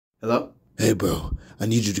Hello? Hey, bro, I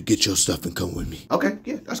need you to get your stuff and come with me. Okay,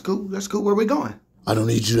 yeah, that's cool. That's cool. Where we going? I don't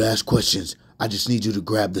need you to ask questions. I just need you to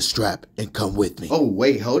grab the strap and come with me. Oh,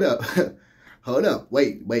 wait, hold up. Hold up.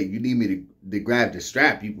 Wait. You need me to grab the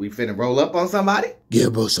strap? We finna roll up on somebody? Yeah,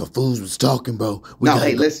 bro, some fools was talking, bro.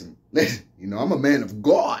 Listen. You know, I'm a man of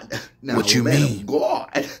God. Now, What you I'm a man mean? of God.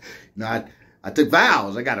 You know, I took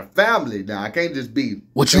vows. I got a family now. I can't just be.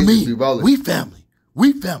 What you mean? We family.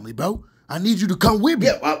 We family, bro. I need you to come with me.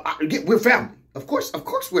 Yeah, we're family. Of course,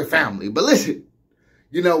 we're family. But listen,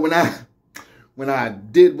 you know, when I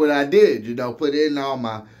did what I did, you know, put in all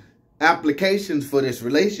my applications for this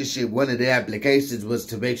relationship, one of the applications was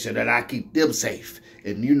to make sure that I keep them safe.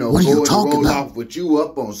 And, you know, what going to roll about? off with you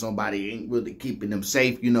up on somebody ain't really keeping them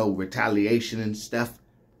safe, you know, retaliation and stuff.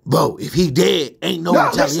 Bro, if he dead, ain't no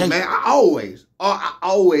retaliation. Listen, man, I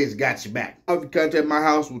always got your back. I'll come to my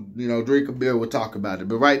house, you know, drink a beer, we'll talk about it.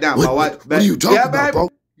 But right now, my wife... What are you talking about, bro?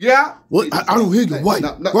 Yeah? What? I don't hear your wife.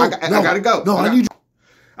 No, bro, I gotta go. No, I need you.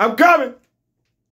 I'm coming.